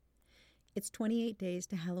It's 28 days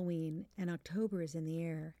to Halloween, and October is in the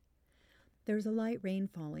air. There's a light rain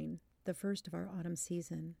falling, the first of our autumn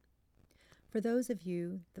season. For those of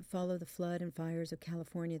you that follow the flood and fires of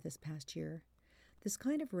California this past year, this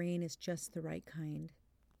kind of rain is just the right kind.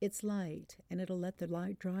 It's light, and it'll let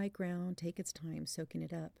the dry ground take its time soaking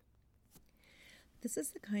it up. This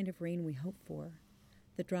is the kind of rain we hope for.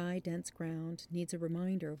 The dry, dense ground needs a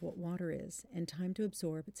reminder of what water is and time to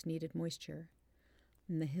absorb its needed moisture.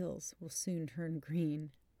 And the hills will soon turn green.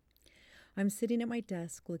 I'm sitting at my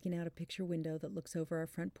desk looking out a picture window that looks over our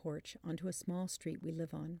front porch onto a small street we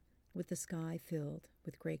live on, with the sky filled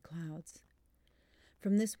with gray clouds.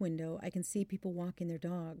 From this window, I can see people walking their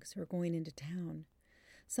dogs or going into town.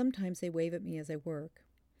 Sometimes they wave at me as I work.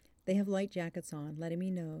 They have light jackets on, letting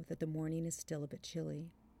me know that the morning is still a bit chilly.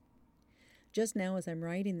 Just now, as I'm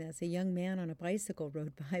writing this, a young man on a bicycle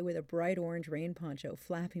rode by with a bright orange rain poncho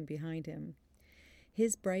flapping behind him.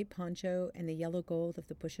 His bright poncho and the yellow gold of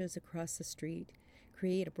the bushes across the street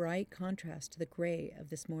create a bright contrast to the gray of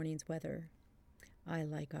this morning's weather. I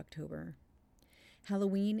like October.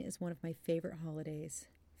 Halloween is one of my favorite holidays.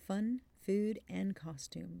 Fun, food, and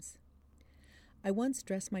costumes. I once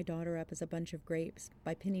dressed my daughter up as a bunch of grapes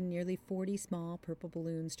by pinning nearly 40 small purple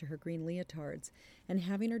balloons to her green leotards and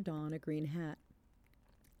having her don a green hat.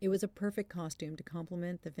 It was a perfect costume to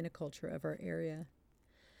complement the viniculture of our area.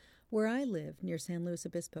 Where I live, near San Luis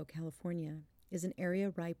Obispo, California, is an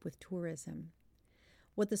area ripe with tourism.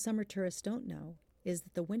 What the summer tourists don't know is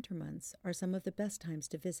that the winter months are some of the best times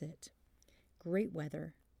to visit. Great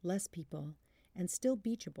weather, less people, and still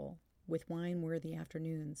beachable, with wine-worthy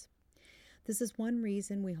afternoons. This is one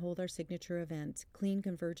reason we hold our signature event, Clean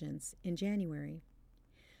Convergence, in January.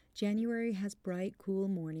 January has bright, cool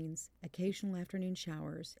mornings, occasional afternoon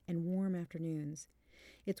showers, and warm afternoons.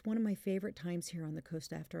 It's one of my favorite times here on the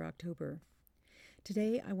coast after October.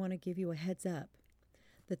 Today, I want to give you a heads up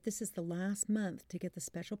that this is the last month to get the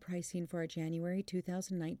special pricing for our January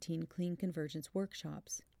 2019 Clean Convergence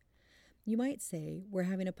workshops. You might say we're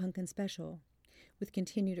having a pumpkin special, with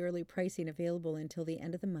continued early pricing available until the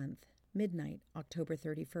end of the month, midnight, October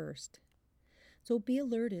 31st. So be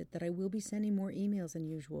alerted that I will be sending more emails than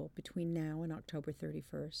usual between now and October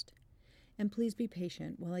 31st. And please be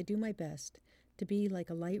patient while I do my best to be like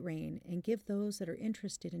a light rain and give those that are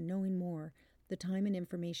interested in knowing more the time and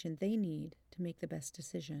information they need to make the best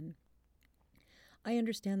decision. I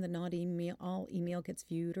understand that not all email gets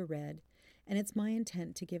viewed or read, and it's my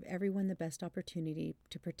intent to give everyone the best opportunity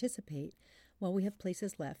to participate while we have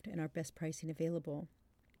places left and our best pricing available.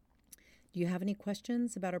 Do you have any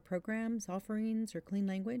questions about our programs, offerings, or clean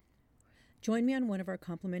language? Join me on one of our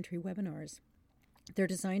complimentary webinars. They're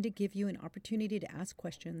designed to give you an opportunity to ask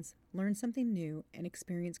questions, learn something new, and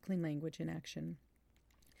experience clean language in action.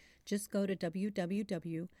 Just go to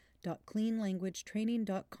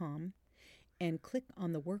www.cleanlanguagetraining.com and click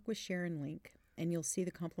on the Work with Sharon link, and you'll see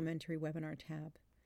the complimentary webinar tab.